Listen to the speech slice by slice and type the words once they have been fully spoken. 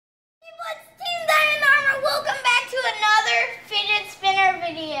spinner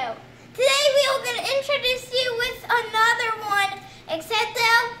video. Today we are going to introduce you with another one, except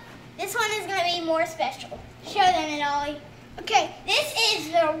though, this one is going to be more special. Show them, Ollie. Okay, this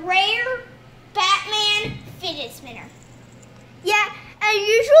is the rare Batman fidget spinner. Yeah, and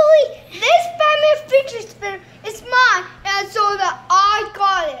usually this Batman fidget spinner is mine, and so that I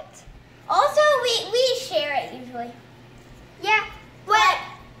got it. Also, we share it usually. Yeah, but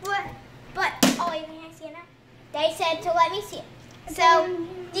Ollie, can I see it now? They said to let me see it. So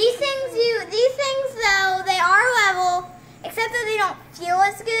these things though, they are level, except that they don't feel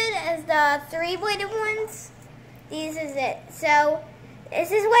as good as the three-bladed ones. This is it. So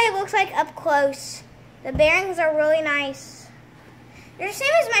this is what it looks like up close. The bearings are really nice. They're the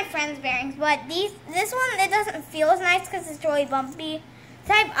same as my friend's bearings, but this one, it doesn't feel as nice because it's really bumpy.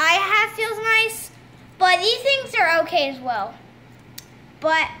 The type I have feels nice, but these things are okay as well.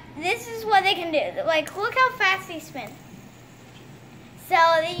 But this is what they can do. Like, look how fast they spin. So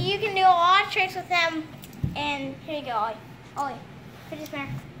you can do a lot of tricks with them. And here you go, Ollie. Fidget spinner.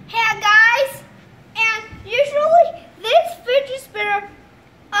 Hey guys, and usually this fidget spinner,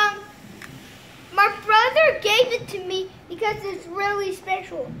 my brother gave it to me because it's really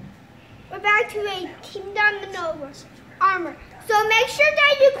special. We're back to a King Diamond armor. So make sure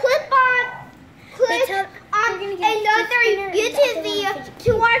that you click on another YouTube video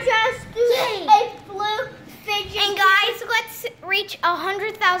to watch us do a blue fidget. And guys, let's reach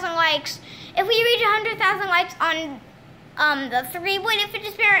 100,000 likes. If we reach 100,000 likes on the three-bladed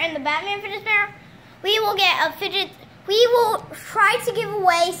fidget spinner and the Batman fidget spinner, we will get a fidget. We will try to give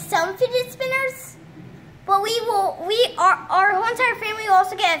away some fidget spinners, but our whole entire family will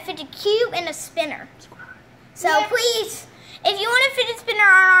also get a fidget cube and a spinner. So please, if you want a fidget spinner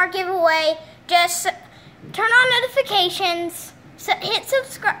on our giveaway, just turn on notifications, hit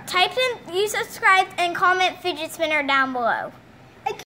subscribe, type in, you subscribe, and comment fidget spinner down below.